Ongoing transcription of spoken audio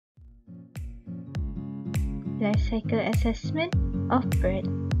life cycle assessment of bread.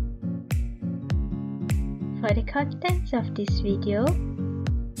 For the contents of this video,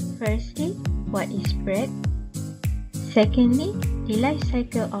 firstly, what is bread? Secondly, the life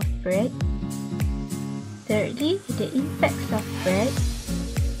cycle of bread. Thirdly, the impacts of bread.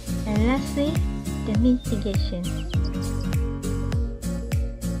 And lastly, the mitigations.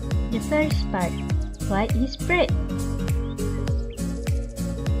 The first part, what is bread?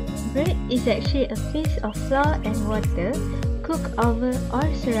 Bread is actually a piece of flour and water cooked over or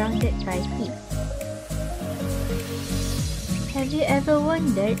surrounded by heat. Have you ever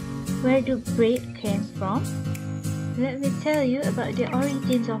wondered where do bread came from? Let me tell you about the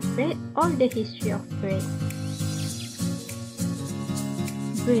origins of bread or the history of bread.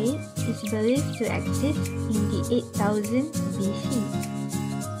 Bread is believed to exist in the 8000 BC.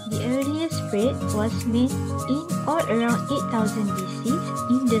 The earliest bread was made in or around 8000 BC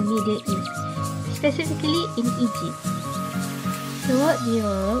in the Middle East, specifically in Egypt. Throughout the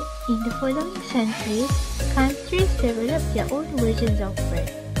world, in the following centuries, countries developed their own versions of bread.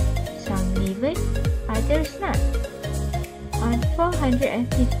 Some leavened, others not. On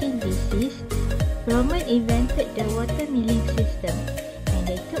 415 BC, Romans invented the water milling system, and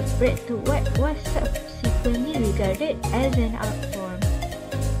they took bread to what was subsequently regarded as an art form.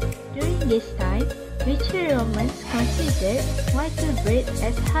 During this time, richer Romans considered whiter bread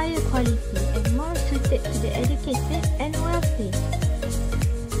as higher quality and more suited to the educated and wealthy.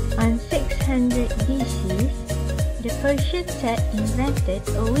 On 600 BC, the Persians had invented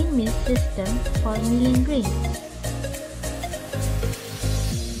a windmill system for milling grain.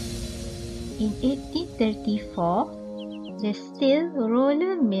 In 1834, the steel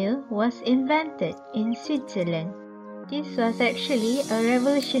roller mill was invented in Switzerland. This was actually a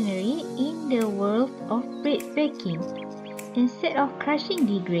revolutionary in the world of bread baking. Instead of crushing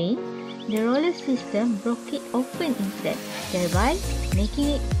the grain, the roller system broke it open instead, thereby making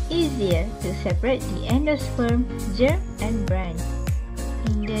it easier to separate the endosperm, germ, and bran.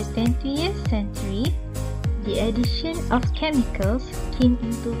 In the 20th century, the addition of chemicals came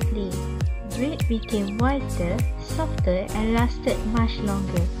into play. Bread became whiter, softer, and lasted much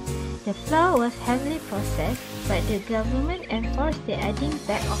longer. The flour was heavily processed, but the government enforced the adding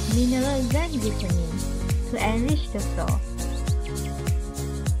back of minerals and vitamins to enrich the flour.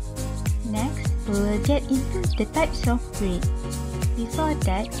 Next, we will get into the types of bread. Before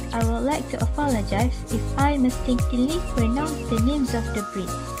that, I would like to apologize if I mistakenly pronounce the names of the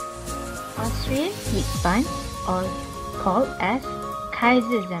breeds. Austrian wheat bun, or called as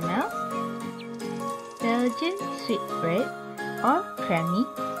Kaisersemel. Belgian sweet bread, or creamy.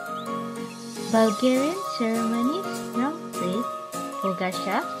 Bulgarian ceremonies round bread,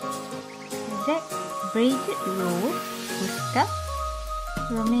 Bogasha. Czech braided roll, Puska.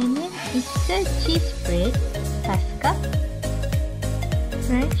 Romanian Easter cheese bread, Pasca.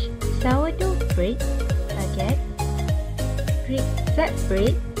 French sourdough bread, Baguette. Greek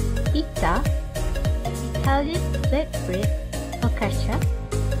flatbread, Pita. Italian flatbread, Focaccia.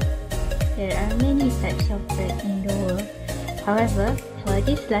 There are many types of bread in the world. However, for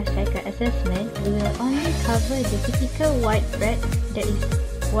this life cycle assessment, we will only cover the typical white bread that is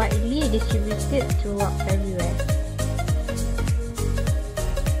widely distributed throughout everywhere.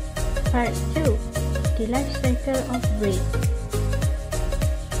 Part 2. The life cycle of bread.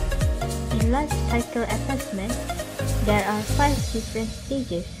 In life cycle assessment, there are 5 different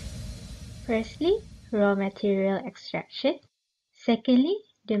stages. Firstly, raw material extraction. Secondly,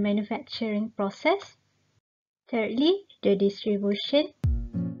 the manufacturing process. Thirdly, the distribution.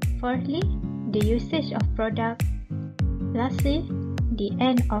 Fourthly, the usage of product. Lastly, the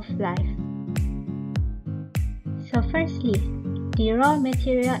end of life. So firstly, the raw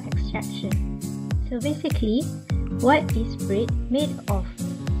material extraction. So basically, what is bread made of?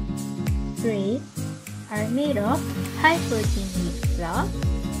 Bread are made of high protein wheat flour,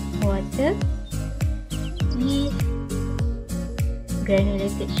 water, yeast,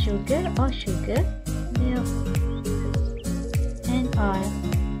 granulated sugar or sugar, milk, and oil.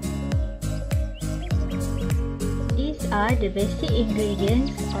 These are the basic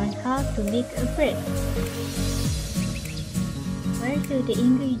ingredients on how to make a bread. Where do the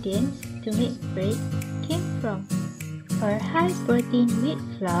ingredients to make bread came from? For high protein wheat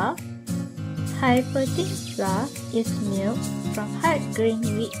flour, high protein flour is milk from hard grain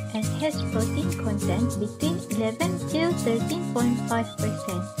wheat and has protein content between 11 till 13.5%.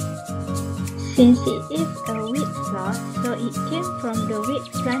 Since it is a wheat flour, so it came from the wheat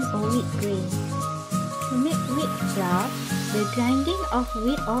plant or wheat grain. To make wheat flour, the grinding of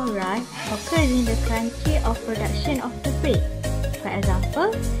wheat or rye occurs in the country of production of the bread. For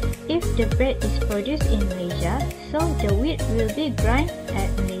example, if the bread is produced in Malaysia, so the wheat will be ground at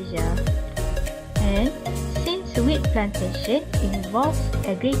Malaysia. And since wheat plantation involves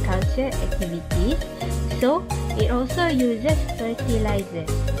agriculture activities, so it also uses fertilizers.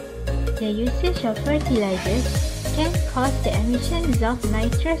 The usage of fertilizers can cause the emissions of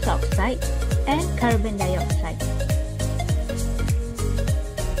nitrous oxide and carbon dioxide.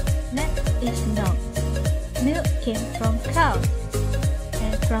 Next is milk. Milk came from cows,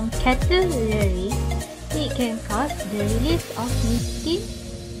 and from cattle rearing, it can cause the release of methane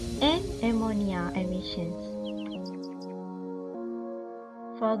and ammonia emissions.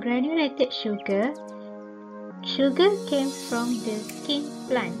 For granulated sugar, sugar came from the cane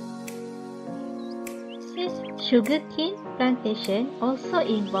plant. Since sugarcane plantation also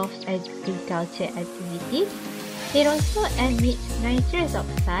involves agriculture activities, it also emits nitrous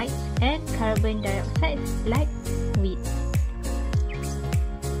oxides and carbon dioxide like wheat.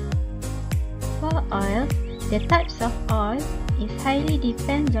 For oil, the types of oil is highly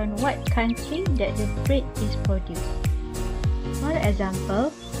depends on what country that the bread is produced. For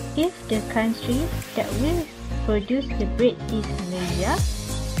example, if the country that will produce the bread is Malaysia,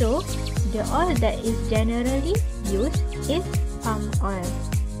 so the oil that is generally used is palm oil.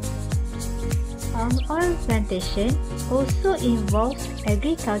 Palm oil plantation also involves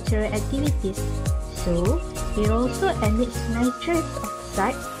agricultural activities, so it also emits nitrous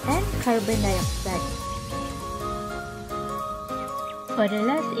oxide and carbon dioxide. For the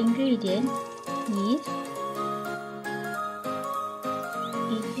last ingredient, yeast.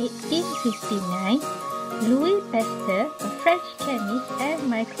 In 1859, Louis Pasteur, a French chemist and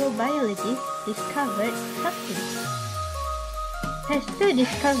microbiologist, discovered something. Pasteur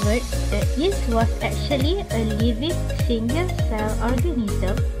discovered that yeast was actually a living single-cell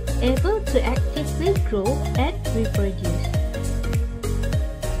organism able to actively grow and reproduce.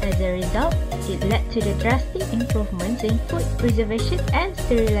 As a result, it led to the drastic improvements in food preservation and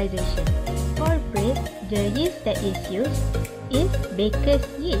sterilization. For bread, the yeast that is used is baker's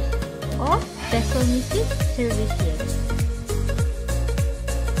yeast or Saccharomyces cerevisiae.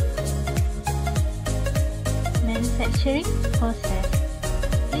 Manufacturing process.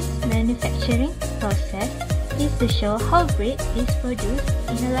 This manufacturing process is to show how bread is produced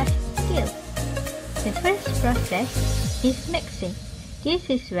in a large scale. The first process is mixing. This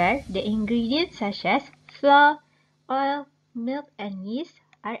is where the ingredients such as flour, oil, milk, and yeast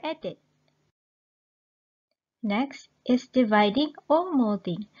are added. Next is dividing or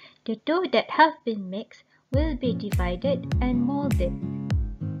molding. The dough that have been mixed will be divided and molded.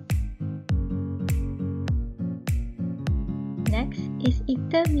 Next is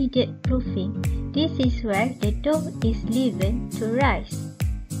intermediate proofing. This is where the dough is leavened to rise.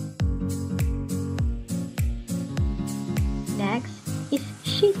 Next is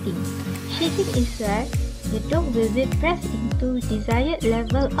sheeting. Sheeting is where the dough will be pressed into desired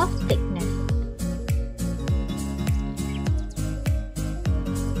level of thickness.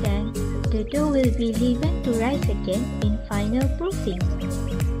 Then the dough will be leavened to rise again in final proofing.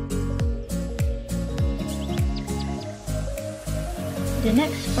 The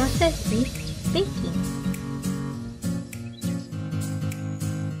next process is baking.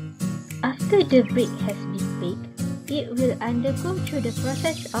 After the bread has been baked, it will undergo through the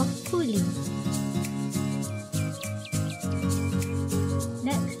process of cooling.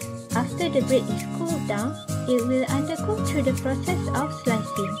 Next, after the bread is cooled down, it will undergo through the process of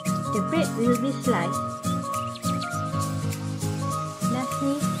slicing. The bread will be sliced.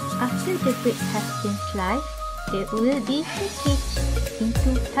 Lastly, after the bread has been sliced, it will be packaged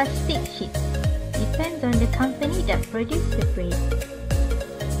into plastic sheets. Depends on the company that produces the bread.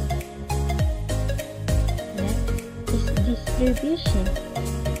 Distribution.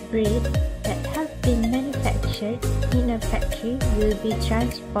 Bread that have been manufactured in a factory will be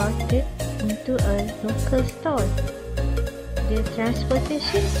transported into a local store. The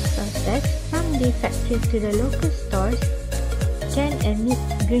transportation process from the factory to the local stores can emit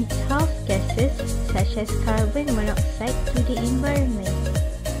greenhouse gases such as carbon monoxide to the environment.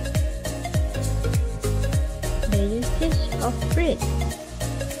 The usage of bread.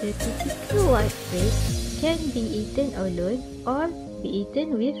 The typical white bread can be eaten alone or be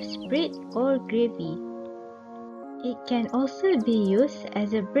eaten with spread or gravy. It can also be used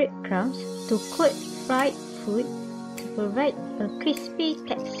as a breadcrumbs to coat fried food to provide a crispy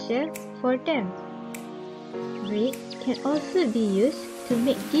texture for them. Bread can also be used to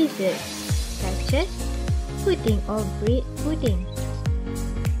make desserts such as pudding or bread pudding.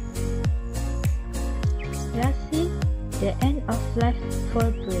 Lastly, the end of life for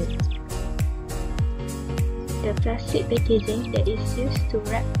bread. the plastic packaging that is used to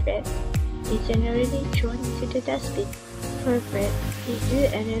wrap bread is generally thrown into the dustbin. For bread, it will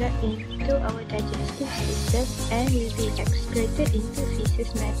end up into our digestive system and will be excreted into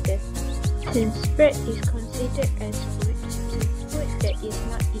feces matter. Since bread is considered as food, food that is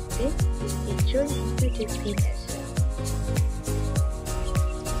not eaten will be thrown into the bin as well.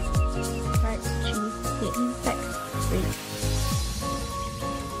 Part 3. The impacts of bread.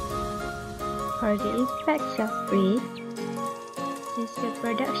 For the impacts of bread, is the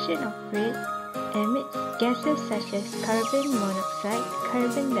production of bread emits gases such as carbon monoxide,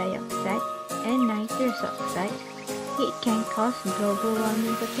 carbon dioxide, and nitrous oxide. It can cause global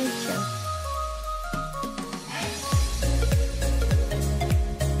warming potential.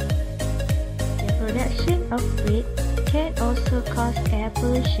 The production of bread can also cause air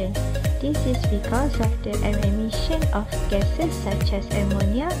pollution. This is because of the emission of gases such as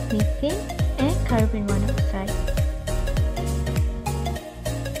ammonia, methane, and carbon monoxide.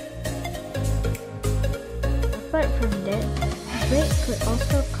 Apart from that, bread could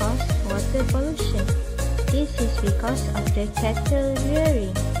also cause water pollution. This is because of the cattle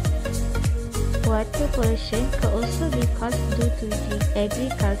rearing. Water pollution could also be caused due to the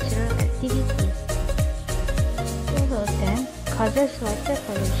agricultural activities. All of them causes water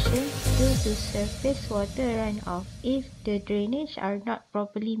pollution due to surface water runoff if the drainage are not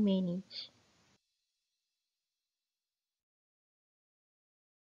properly managed.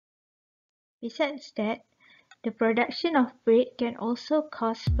 Besides that, the production of bread can also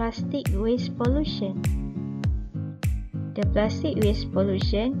cause plastic waste pollution. The plastic waste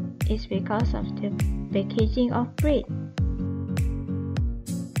pollution is because of the packaging of bread.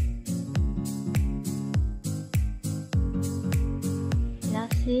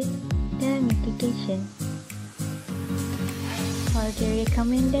 Lastly, the mitigation. For the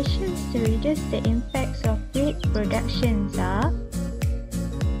recommendations to reduce the impacts of bread productions are: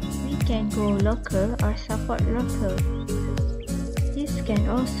 we can go local or support local. This can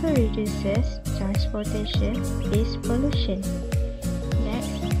also reduce transportation-based pollution.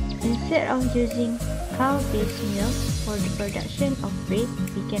 Next, instead of using cow-based milk for the production of bread,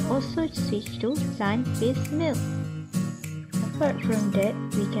 we can also switch to plant-based milk. Apart from that,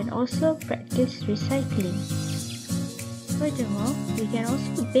 we can also practice recycling. Furthermore, we can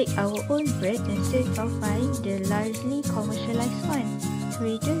also bake our own bread instead of buying the largely commercialized one to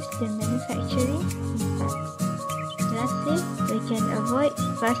reduce the manufacturing impacts. Lastly, we can avoid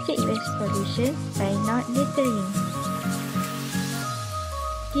plastic waste pollution by not littering.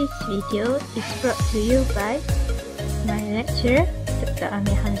 This video is brought to you by my lecturer, Dr.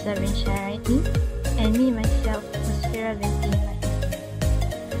 Amir Hamzah bin Syaraini, and me myself, Musfira binti